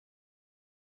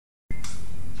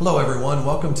Hello everyone,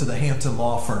 welcome to the Hampton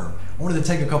Law Firm. I wanted to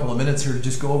take a couple of minutes here to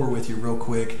just go over with you real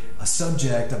quick a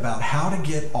subject about how to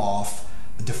get off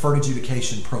deferred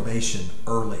adjudication probation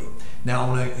early. Now I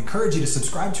want to encourage you to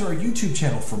subscribe to our YouTube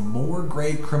channel for more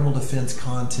great criminal defense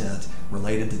content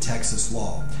related to Texas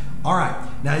law. Alright,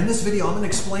 now in this video I'm going to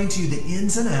explain to you the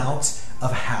ins and outs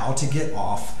of how to get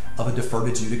off of a deferred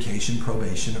adjudication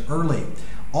probation early.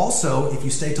 Also, if you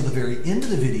stay till the very end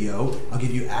of the video, I'll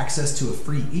give you access to a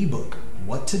free ebook,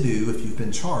 What to Do If You've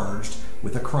Been Charged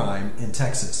with a Crime in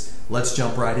Texas. Let's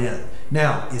jump right in.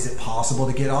 Now, is it possible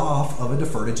to get off of a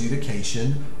deferred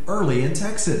adjudication early in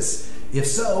Texas? If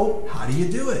so, how do you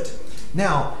do it?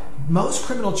 Now, most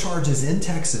criminal charges in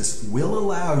Texas will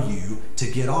allow you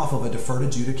to get off of a deferred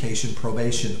adjudication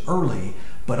probation early,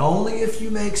 but only if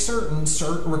you make certain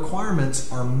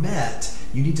requirements are met.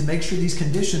 You need to make sure these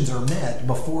conditions are met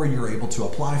before you're able to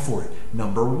apply for it.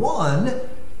 Number one,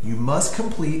 you must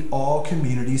complete all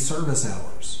community service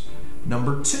hours.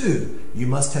 Number two, you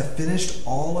must have finished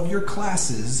all of your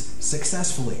classes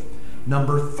successfully.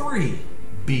 Number three,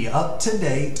 be up to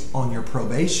date on your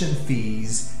probation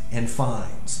fees and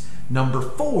fines. Number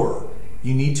four,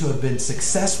 you need to have been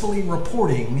successfully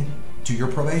reporting to your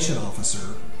probation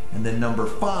officer. And then number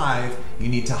five, you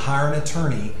need to hire an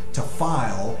attorney to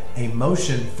file a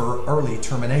motion for early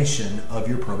termination of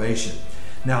your probation.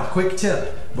 Now, quick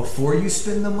tip, before you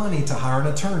spend the money to hire an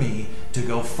attorney to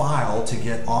go file to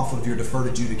get off of your deferred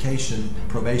adjudication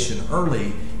probation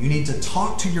early, you need to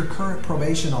talk to your current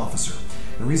probation officer.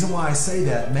 The reason why I say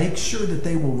that, make sure that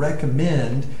they will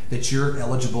recommend that you're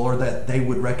eligible or that they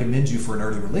would recommend you for an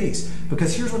early release.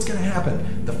 Because here's what's going to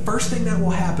happen. The first thing that will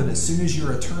happen as soon as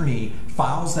your attorney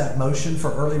files that motion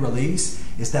for early release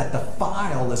is that the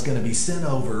file is going to be sent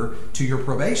over to your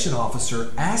probation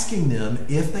officer asking them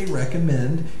if they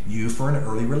recommend you for an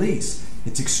early release.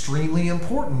 It's extremely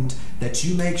important that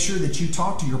you make sure that you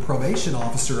talk to your probation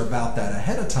officer about that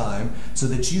ahead of time so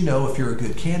that you know if you're a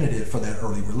good candidate for that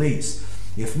early release.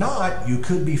 If not, you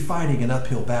could be fighting an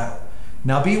uphill battle.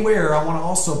 Now beware, I want to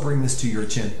also bring this to your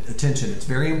attention. It's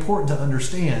very important to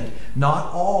understand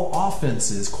not all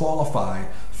offenses qualify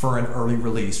for an early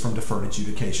release from deferred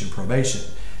adjudication probation.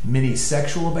 Many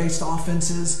sexual-based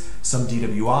offenses, some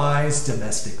DWIs,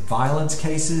 domestic violence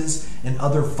cases, and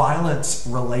other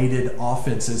violence-related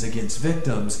offenses against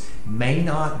victims may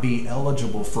not be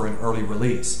eligible for an early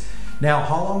release. Now,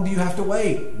 how long do you have to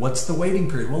wait? What's the waiting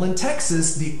period? Well, in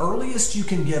Texas, the earliest you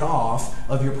can get off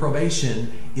of your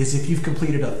probation is if you've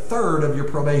completed a third of your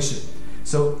probation.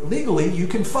 So legally, you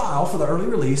can file for the early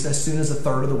release as soon as a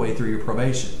third of the way through your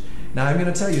probation. Now, I'm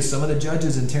going to tell you, some of the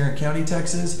judges in Tarrant County,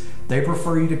 Texas, they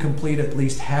prefer you to complete at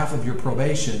least half of your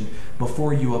probation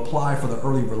before you apply for the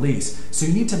early release. So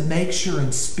you need to make sure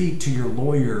and speak to your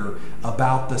lawyer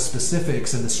about the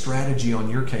specifics and the strategy on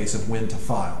your case of when to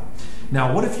file.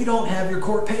 Now, what if you don't have your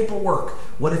court paperwork?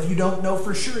 What if you don't know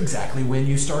for sure exactly when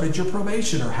you started your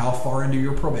probation or how far into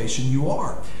your probation you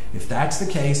are? If that's the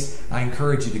case, I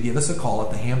encourage you to give us a call at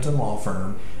the Hampton Law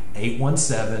Firm,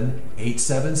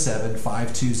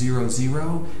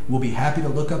 817-877-5200. We'll be happy to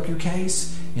look up your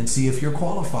case and see if you're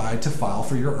qualified to file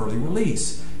for your early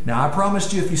release. Now, I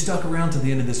promised you if you stuck around to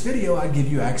the end of this video, I'd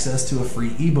give you access to a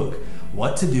free ebook,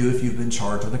 What to Do If You've Been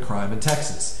Charged with a Crime in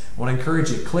Texas. I want to encourage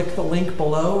you, click the link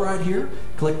below right here.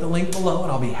 Click the link below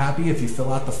and I'll be happy if you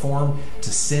fill out the form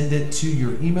to send it to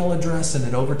your email address, send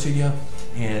it over to you.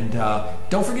 And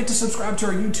don't forget to subscribe to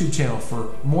our YouTube channel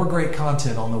for more great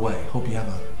content on the way. Hope you have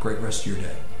a great rest of your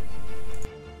day.